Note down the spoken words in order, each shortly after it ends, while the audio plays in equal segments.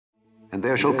And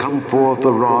there shall come forth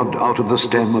a rod out of the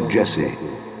stem of Jesse,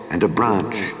 and a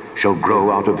branch shall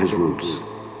grow out of his roots.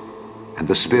 And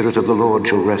the Spirit of the Lord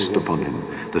shall rest upon him,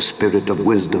 the Spirit of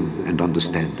wisdom and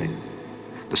understanding,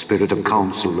 the Spirit of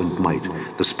counsel and might,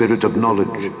 the Spirit of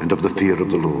knowledge and of the fear of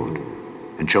the Lord,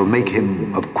 and shall make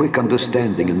him of quick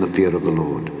understanding in the fear of the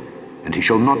Lord. And he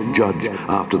shall not judge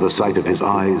after the sight of his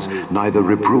eyes, neither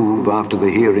reprove after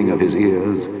the hearing of his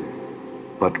ears,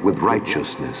 but with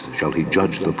righteousness shall he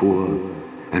judge the poor,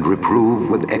 and reprove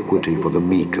with equity for the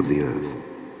meek of the earth.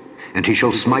 And he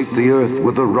shall smite the earth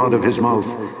with the rod of his mouth,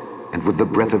 and with the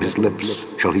breath of his lips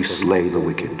shall he slay the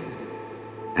wicked.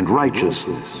 And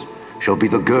righteousness shall be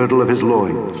the girdle of his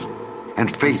loins,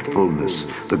 and faithfulness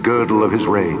the girdle of his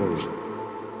reins.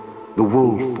 The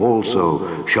wolf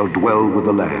also shall dwell with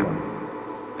the lamb,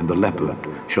 and the leopard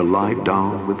shall lie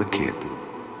down with the kid,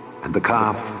 and the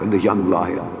calf and the young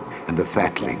lion and the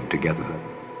fatling together,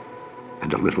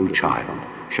 and a little child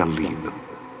shall lead them.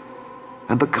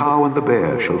 And the cow and the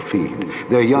bear shall feed,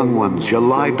 their young ones shall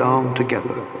lie down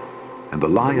together, and the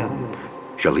lion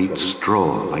shall eat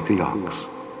straw like the ox.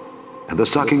 And the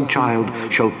sucking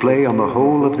child shall play on the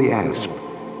hole of the asp,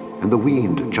 and the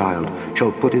weaned child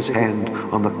shall put his hand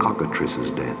on the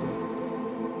cockatrice's den.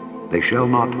 They shall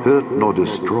not hurt nor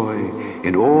destroy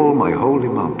in all my holy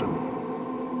mountain,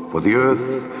 for the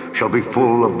earth shall be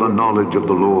full of the knowledge of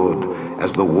the Lord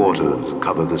as the waters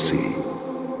cover the sea.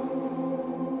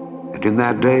 And in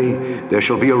that day there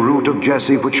shall be a root of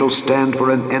Jesse which shall stand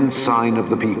for an ensign of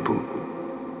the people.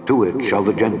 To it shall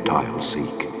the Gentiles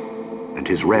seek, and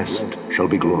his rest shall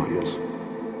be glorious.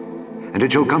 And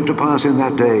it shall come to pass in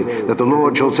that day that the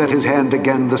Lord shall set his hand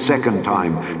again the second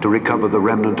time to recover the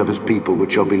remnant of his people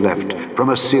which shall be left from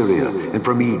Assyria, and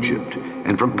from Egypt,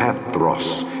 and from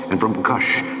Pathros, and from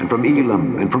Cush, and from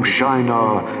Elam, and from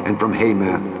Shinar, and from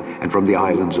Hamath, and from the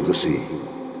islands of the sea.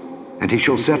 And he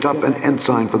shall set up an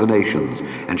ensign for the nations,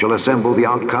 and shall assemble the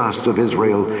outcasts of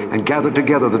Israel, and gather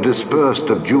together the dispersed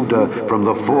of Judah from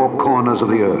the four corners of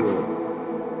the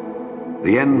earth.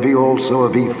 The envy also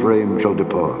of Ephraim shall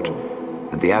depart,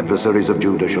 and the adversaries of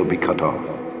Judah shall be cut off.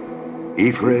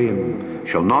 Ephraim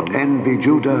shall not envy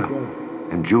Judah,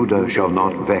 and Judah shall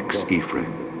not vex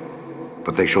Ephraim.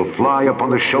 But they shall fly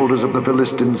upon the shoulders of the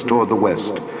Philistines toward the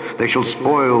west. They shall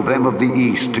spoil them of the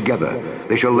east together.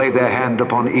 They shall lay their hand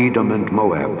upon Edom and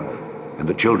Moab, and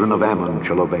the children of Ammon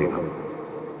shall obey them.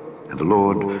 And the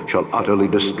Lord shall utterly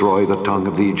destroy the tongue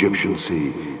of the Egyptian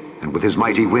sea, and with his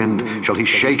mighty wind shall he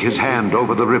shake his hand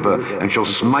over the river, and shall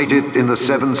smite it in the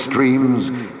seven streams,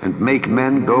 and make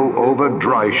men go over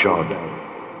dry-shod.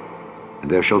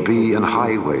 And there shall be an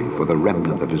highway for the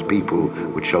remnant of his people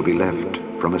which shall be left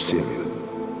from Assyria,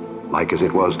 like as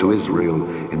it was to Israel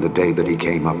in the day that he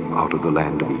came up out of the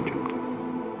land of Egypt.